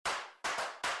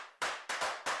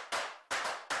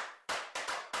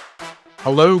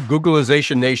Hello,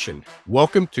 Googleization Nation.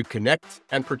 Welcome to Connect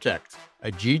and Protect, a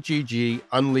GGG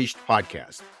Unleashed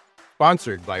podcast,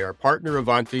 sponsored by our partner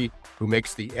Ivanti, who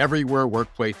makes the everywhere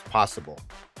workplace possible.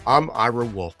 I'm Ira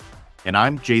Wolf. And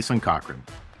I'm Jason Cochran.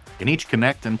 In each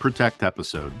Connect and Protect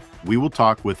episode, we will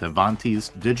talk with Ivanti's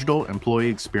digital employee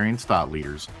experience thought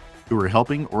leaders who are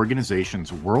helping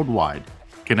organizations worldwide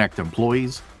connect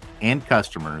employees and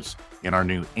customers in our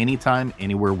new anytime,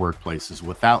 anywhere workplaces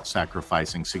without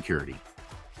sacrificing security.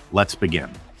 Let's begin.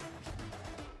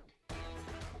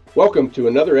 Welcome to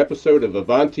another episode of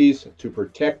Ivanti's To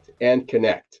Protect and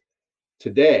Connect.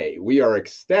 Today, we are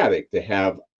ecstatic to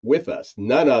have with us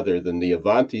none other than the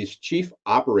Ivanti's Chief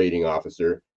Operating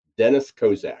Officer, Dennis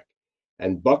Kozak.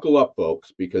 And buckle up,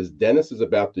 folks, because Dennis is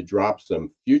about to drop some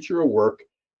future of work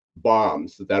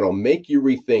bombs that'll make you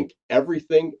rethink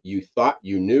everything you thought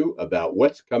you knew about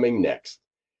what's coming next.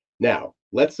 Now,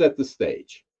 let's set the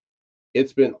stage.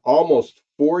 It's been almost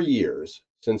 4 years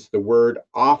since the word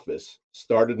office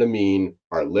started to mean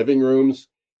our living rooms,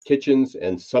 kitchens,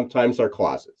 and sometimes our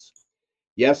closets.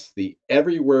 Yes, the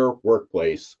everywhere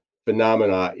workplace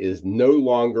phenomena is no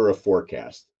longer a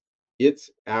forecast.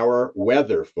 It's our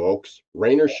weather, folks,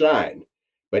 rain or shine.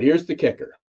 But here's the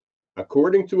kicker.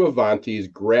 According to Ivanti's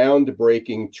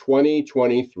groundbreaking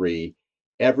 2023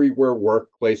 Everywhere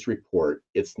Workplace Report,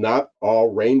 it's not all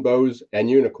rainbows and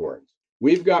unicorns.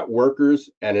 We've got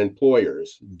workers and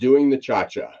employers doing the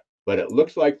cha-cha, but it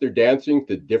looks like they're dancing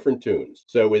to different tunes.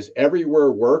 So is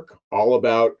everywhere work all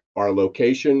about our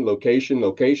location?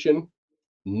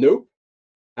 Nope.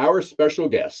 Our special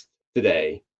guest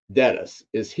today, Dennis,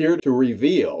 is here to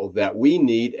reveal that we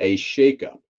need a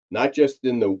shakeup, not just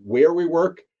in the where we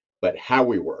work, but how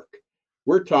we work.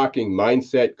 We're talking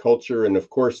mindset, culture, and of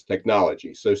course,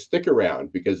 technology. So stick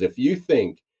around, because if you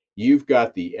think you've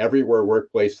got the everywhere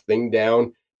workplace thing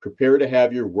down, prepare to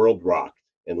have your world rocked,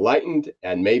 enlightened,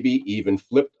 and maybe even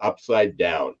flipped upside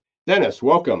down. Dennis,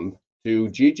 welcome to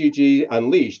GGG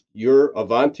Unleashed, your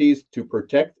Ivanti's To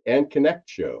Protect and Connect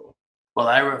show. Well,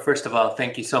 Ira, first of all,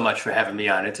 thank you so much for having me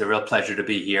on. It's a real pleasure to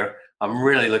be here. I'm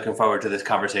really looking forward to this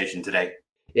conversation today.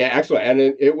 Yeah, excellent.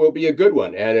 And it will be a good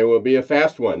one, and it will be a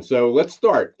fast one. So let's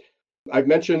start. I've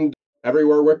mentioned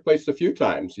everywhere workplace a few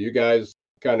times. You guys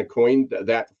kind of coined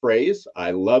that phrase.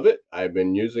 I love it. I've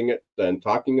been using it and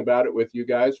talking about it with you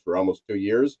guys for almost 2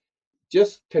 years.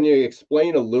 Just can you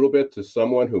explain a little bit to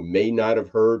someone who may not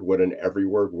have heard what an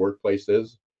everywhere workplace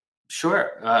is?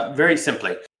 Sure. Very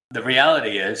simply, the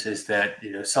reality is that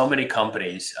so many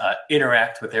companies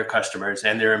interact with their customers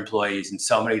and their employees in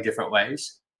so many different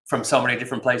ways from so many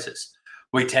different places.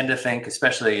 We tend to think,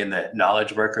 especially in the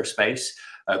knowledge worker space,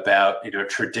 about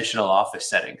traditional office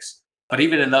settings. But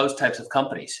even in those types of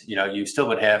companies, you still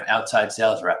would have outside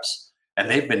sales reps, and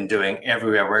they've been doing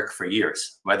everywhere work for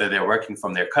years, whether they're working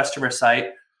from their customer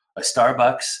site, a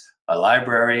Starbucks, a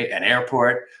library, an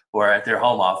airport, or at their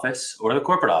home office or the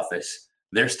corporate office.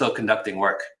 They're still conducting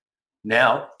work.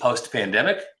 Now,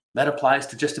 post-pandemic, that applies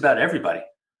to just about everybody.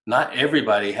 Not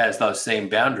everybody has those same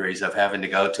boundaries of having to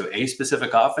go to a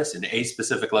specific office in a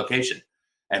specific location,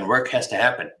 and work has to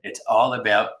happen. It's all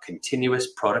about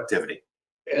continuous productivity.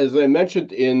 As I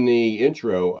mentioned in the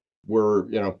intro,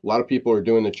 a lot of people are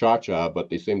doing the cha-cha, but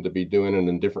they seem to be doing it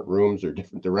in different rooms or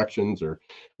different directions or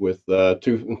with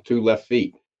two left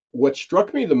feet. What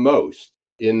struck me the most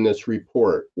in this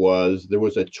report was there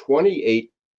was a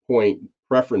 28-point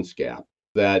preference gap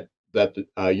that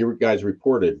you guys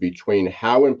reported between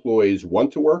how employees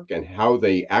want to work and how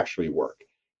they actually work.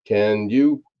 Can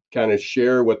you kind of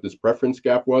share what this preference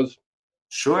gap was?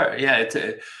 Sure. Yeah,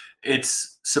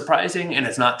 it's surprising and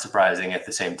it's not surprising at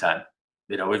the same time.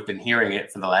 We've been hearing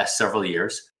it for the last several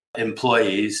years.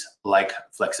 Employees like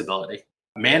flexibility.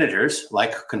 Managers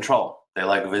like control. They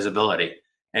like visibility.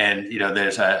 And,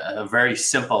 there's a very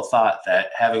simple thought that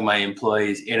having my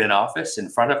employees in an office in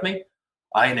front of me,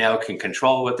 I now can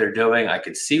control what they're doing. I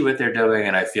can see what they're doing,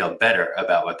 and I feel better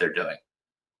about what they're doing.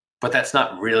 But that's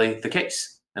not really the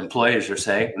case. Employers are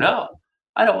saying, no,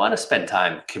 I don't want to spend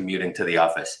time commuting to the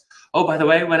office. Oh, by the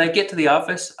way, when I get to the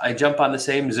office, I jump on the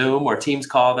same Zoom or Teams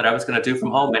call that I was going to do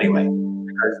from home anyway,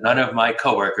 because none of my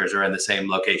coworkers are in the same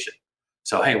location.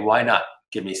 So, hey, why not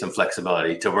give me some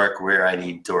flexibility to work where I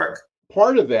need to work?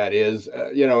 Part of that is,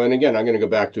 and again, I'm going to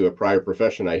go back to a prior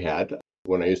profession I had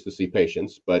when I used to see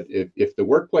patients. But if the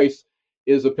workplace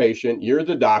is a patient, you're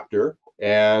the doctor,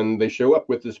 and they show up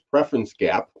with this preference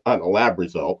gap on a lab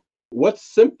result, what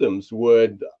symptoms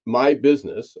would my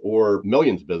business or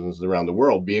millions of businesses around the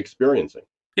world be experiencing?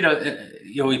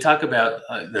 We talk about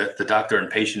the doctor and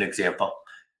patient example,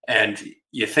 and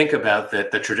you think about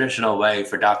that the traditional way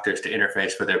for doctors to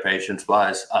interface with their patients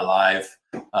was a live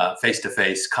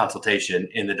face-to-face consultation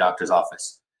in the doctor's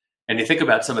office. And you think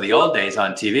about some of the old days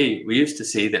on TV, we used to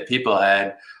see that people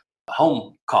had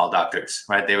home call doctors,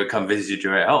 right? They would come visit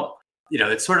you at home.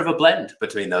 It's sort of a blend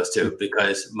between those two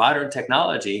because modern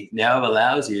technology now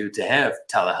allows you to have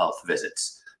telehealth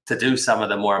visits to do some of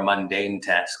the more mundane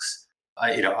tasks.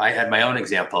 I had my own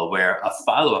example where a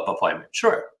follow-up appointment,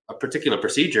 sure, a particular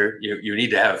procedure, you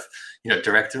need to have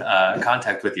direct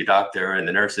contact with your doctor and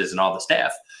the nurses and all the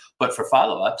staff. But for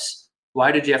follow-ups,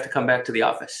 why did you have to come back to the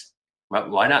office?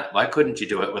 Why not? Why couldn't you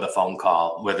do it with a phone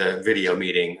call, with a video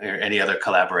meeting, or any other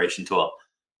collaboration tool?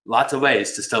 Lots of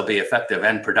ways to still be effective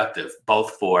and productive,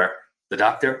 both for the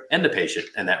doctor and the patient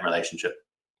in that relationship.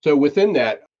 So within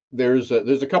that, there's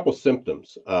a couple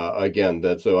symptoms. Again,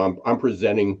 that so I'm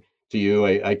presenting to you.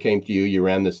 I came to you. You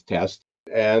ran this test,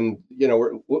 and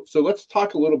so let's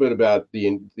talk a little bit about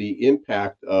the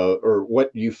impact or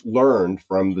what you've learned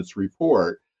from this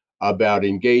report about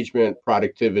engagement,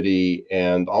 productivity,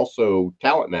 and also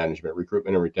talent management,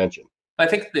 recruitment, and retention. I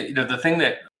think that the thing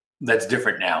that's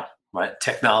different now, right?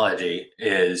 Technology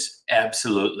is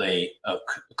absolutely a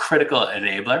critical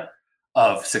enabler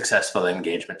of successful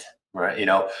engagement, right?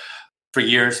 For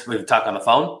years we've talked on the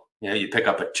phone. You pick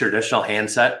up a traditional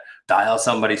handset, dial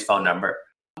somebody's phone number.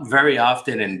 Very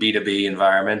often in B2B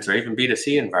environments or even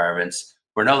B2C environments,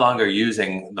 we're no longer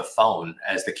using the phone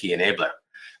as the key enabler.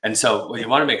 And so what you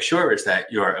want to make sure is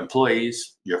that your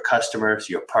employees, your customers,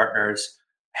 your partners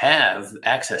have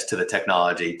access to the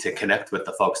technology to connect with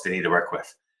the folks they need to work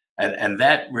with. And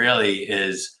that really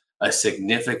is a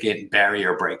significant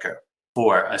barrier breaker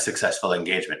for a successful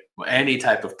engagement, any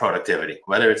type of productivity,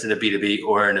 whether it's in a B2B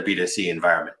or in a B2C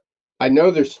environment. I know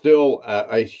there's still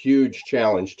a huge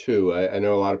challenge too. I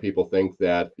know a lot of people think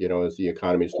that, as the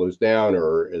economy slows down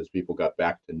or as people got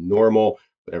back to normal,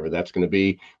 whatever that's going to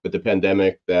be, with the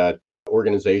pandemic, that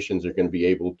organizations are going to be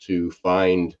able to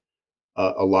find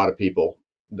a lot of people,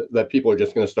 that people are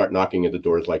just going to start knocking at the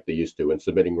doors like they used to and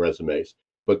submitting resumes.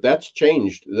 But that's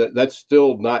changed. That's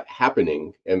still not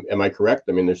happening. Am I correct?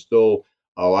 I mean, there's still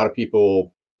a lot of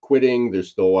people quitting.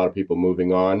 There's still a lot of people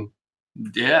moving on.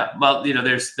 Yeah, well,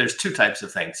 there's two types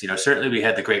of things. Certainly we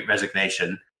had the Great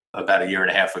Resignation about a year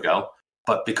and a half ago,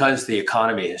 but because the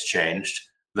economy has changed,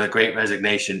 the Great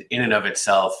Resignation in and of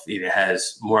itself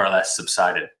has more or less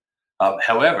subsided.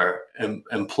 However,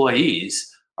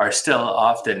 employees are still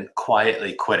often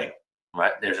quietly quitting,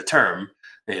 right? There's a term,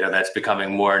 that's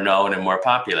becoming more known and more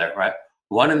popular, right?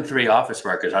 1 in 3 office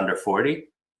workers under 40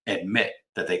 admit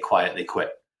that they quietly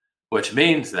quit, which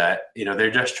means that,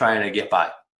 they're just trying to get by.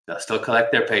 They'll still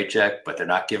collect their paycheck, but they're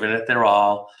not giving it their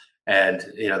all. And,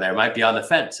 they might be on the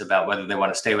fence about whether they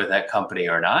want to stay with that company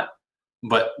or not.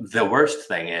 But the worst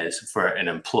thing is for an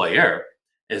employer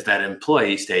is that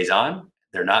employee stays on.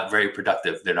 They're not very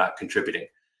productive. They're not contributing.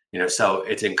 So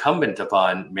it's incumbent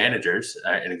upon managers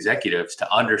and executives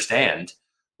to understand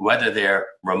whether their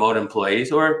remote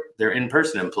employees or their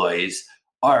in-person employees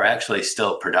are actually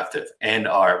still productive and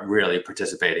are really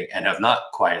participating and have not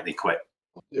quietly quit.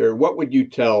 Or what would you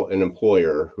tell an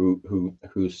employer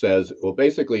who says, well,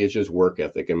 basically it's just work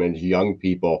ethic? I mean, it's young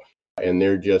people and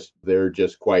they're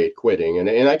just quiet quitting.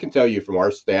 And I can tell you from our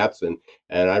stats, and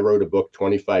I wrote a book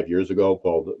 25 years ago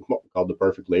called The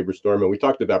Perfect Labor Storm, and we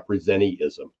talked about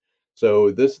presenteeism.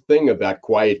 So this thing about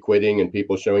quiet quitting and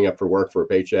people showing up for work for a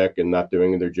paycheck and not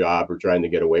doing their job or trying to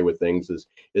get away with things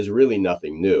is really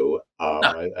nothing new.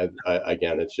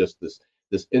 Again, it's just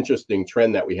this interesting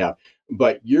trend that we have.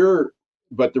 But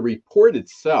the report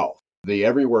itself, the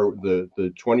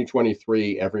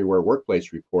 2023 Everywhere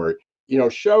Workplace report,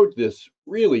 showed this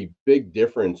really big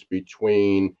difference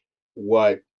between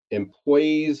what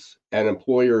employees and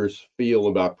employers feel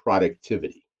about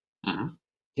productivity. Mm-hmm.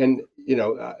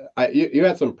 You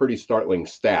had some pretty startling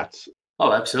stats.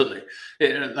 Oh, absolutely.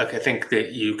 I think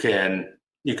that you can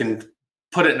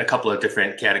put it in a couple of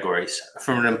different categories.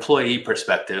 From an employee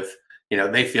perspective,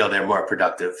 they feel they're more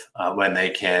productive when they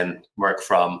can work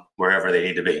from wherever they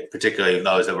need to be, particularly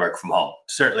those that work from home.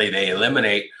 Certainly, they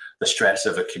eliminate the stress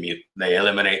of a commute. They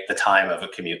eliminate the time of a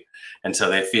commute. And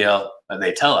so they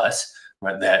tell us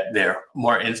that they're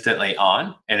more instantly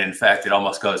on. And in fact, it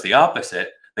almost goes the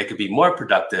opposite. They could be more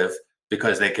productive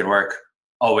because they could work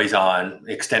always on,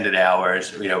 extended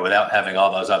hours, without having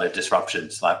all those other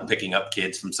disruptions, like picking up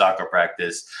kids from soccer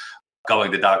practice,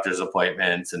 going to doctor's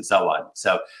appointments, and so on.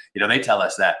 So, they tell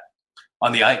us that.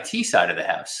 On the IT side of the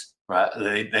house, right,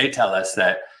 they tell us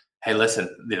that, hey,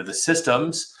 listen, the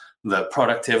systems, the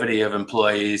productivity of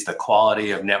employees, the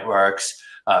quality of networks,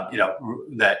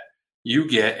 that you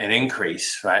get an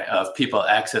increase, right, of people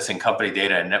accessing company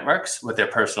data and networks with their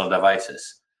personal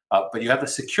devices. But you have to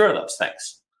secure those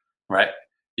things, right?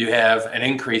 You have an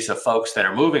increase of folks that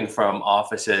are moving from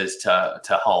offices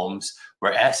to homes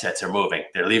where assets are moving.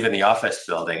 They're leaving the office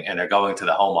building and they're going to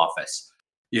the home office.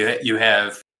 You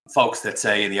have folks that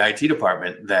say in the IT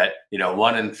department that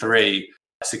 1 in 3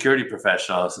 security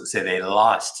professionals say they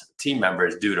lost team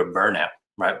members due to burnout,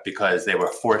 right? Because they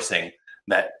were forcing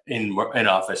that in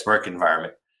office work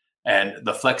environment. And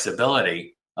the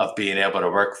flexibility of being able to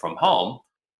work from home,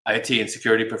 IT and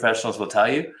security professionals will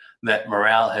tell you that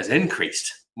morale has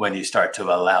increased when you start to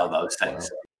allow those things.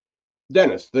 Wow.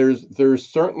 Dennis, there's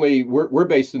certainly, we're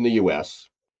based in the US,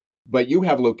 but you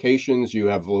have locations, you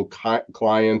have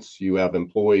clients, you have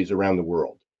employees around the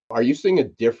world. Are you seeing a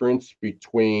difference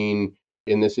between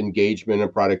in this engagement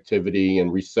and productivity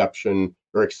and reception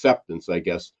or acceptance, I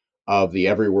guess, of the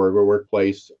everywhere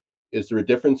workplace? Is there a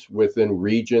difference within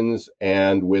regions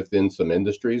and within some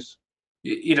industries?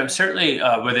 Certainly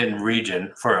within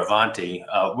region for Ivanti,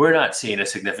 we're not seeing a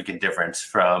significant difference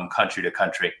from country to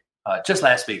country. Just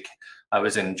last week, I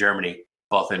was in Germany,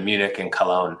 both in Munich and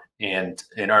Cologne, and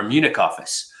in our Munich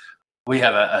office, we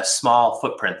have a small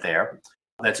footprint there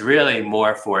that's really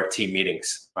more for team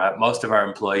meetings. Right? Most of our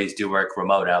employees do work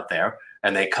remote out there,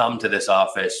 and they come to this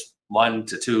office 1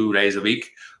 to 2 days a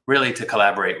week, really to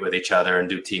collaborate with each other and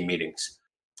do team meetings.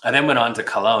 I then went on to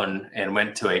Cologne and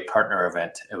went to a partner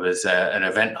event. It was an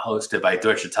event hosted by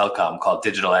Deutsche Telekom called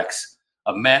Digital X,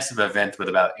 a massive event with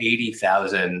about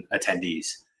 80,000 attendees.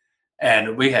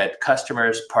 And we had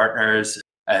customers, partners,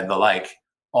 and the like,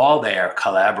 all there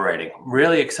collaborating,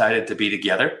 really excited to be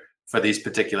together for these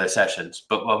particular sessions.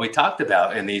 But what we talked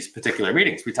about in these particular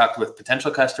meetings, we talked with potential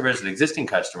customers and existing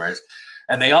customers,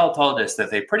 and they all told us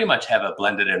that they pretty much have a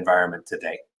blended environment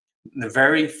today. The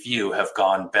very few have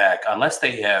gone back, unless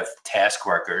they have task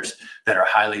workers that are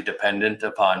highly dependent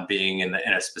upon being in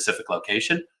a specific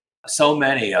location. So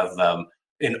many of them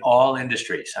in all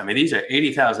industries. I mean, these are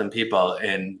 80,000 people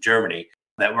in Germany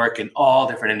that work in all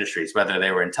different industries, whether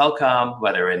they were in telecom,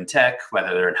 whether in tech,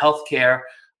 whether they're in healthcare.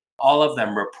 All of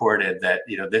them reported that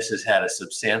this has had a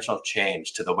substantial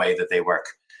change to the way that they work.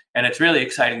 And it's really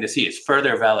exciting to see. It's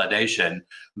further validation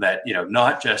that,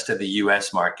 not just in the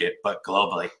US market, but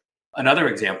globally. Another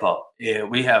example,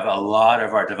 we have a lot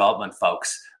of our development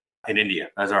folks in India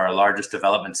as our largest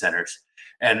development centers.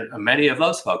 And many of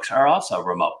those folks are also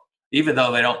remote, even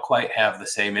though they don't quite have the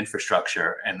same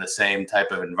infrastructure and the same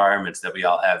type of environments that we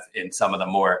all have in some of the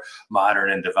more modern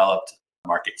and developed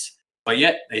markets. But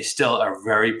yet they still are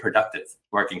very productive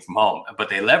working from home. But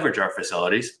they leverage our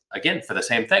facilities, again, for the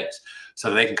same things.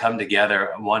 So they can come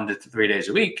together 1 to 3 days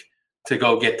a week to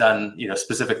go get done,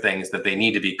 specific things that they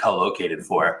need to be co-located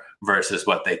for versus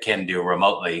what they can do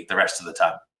remotely the rest of the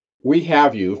time. We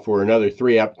have you for another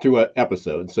two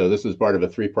episodes. So this is part of a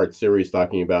 3-part series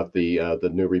talking about the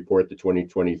new report, the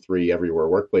 2023 Everywhere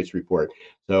Workplace Report.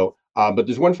 So, but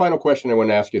there's one final question I want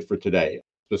to ask you for today,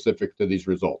 specific to these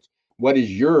results. What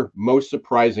is your most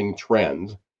surprising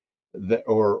trend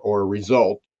or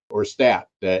result or stat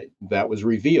that was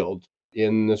revealed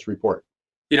in this report?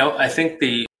 I think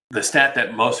the stat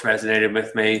that most resonated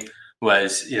with me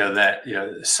was, that,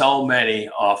 so many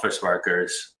office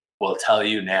workers will tell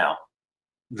you now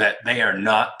that they are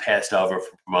not passed over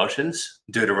for promotions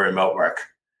due to remote work.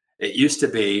 It used to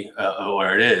be,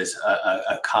 or it is,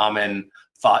 a common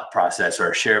thought process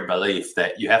or a shared belief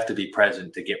that you have to be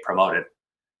present to get promoted.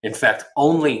 In fact,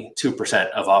 only 2%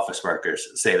 of office workers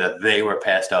say that they were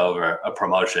passed over a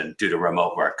promotion due to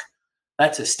remote work.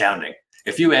 That's astounding.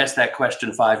 If you asked that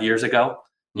question 5 years ago,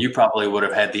 you probably would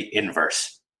have had the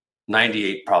inverse.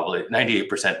 98%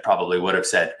 probably would have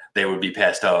said they would be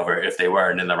passed over if they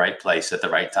weren't in the right place at the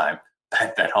right time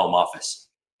at that home office.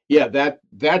 Yeah, that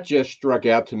just struck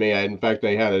out to me. In fact,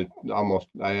 I had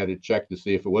to check to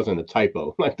see if it wasn't a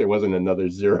typo, like there wasn't another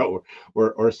zero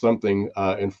or something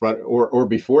in front or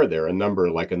before there, a number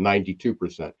like a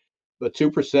 92%. But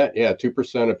 2%, yeah,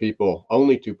 2% of people,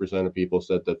 only 2% of people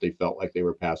said that they felt like they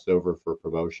were passed over for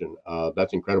promotion.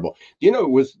 That's incredible.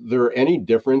 Was there any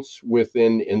difference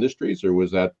within industries, or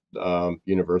was that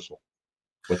universal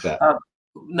with that?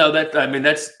 No,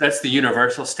 that's the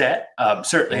universal stat.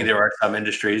 Certainly, there are some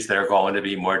industries that are going to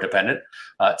be more dependent.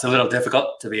 It's a little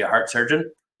difficult to be a heart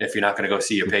surgeon if you're not going to go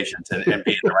see your patients and be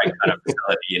in the right kind of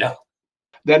facility,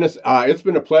 Dennis, it's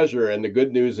been a pleasure. And the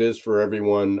good news is for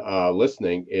everyone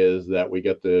listening is that we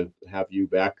get to have you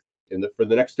back for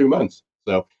the next 2 months.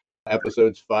 So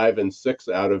episodes 5 and 6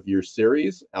 out of your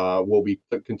series, we'll be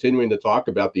continuing to talk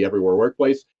about the Everywhere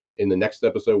Workplace. In the next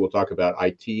episode, we'll talk about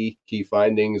IT key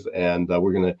findings, and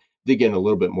we're going to dig in a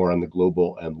little bit more on the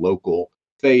global and local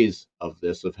phase of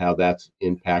this, of how that's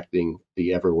impacting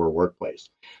the everywhere workplace.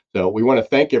 So we want to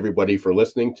thank everybody for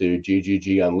listening to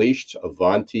GGG Unleashed,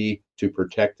 Ivanti to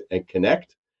protect and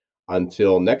connect.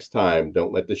 Until next time,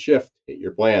 don't let the shift hit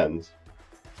your plans.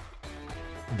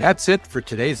 That's it for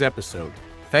today's episode.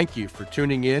 Thank you for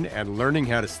tuning in and learning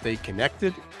how to stay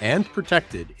connected and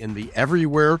protected in the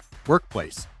everywhere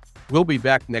workplace. We'll be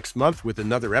back next month with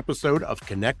another episode of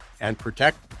Connect and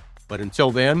Protect. But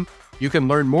until then, you can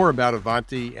learn more about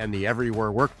Ivanti and the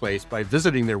everywhere workplace by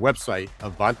visiting their website,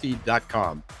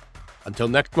 Ivanti.com. Until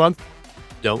next month,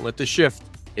 don't let the shift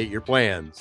hit your plans.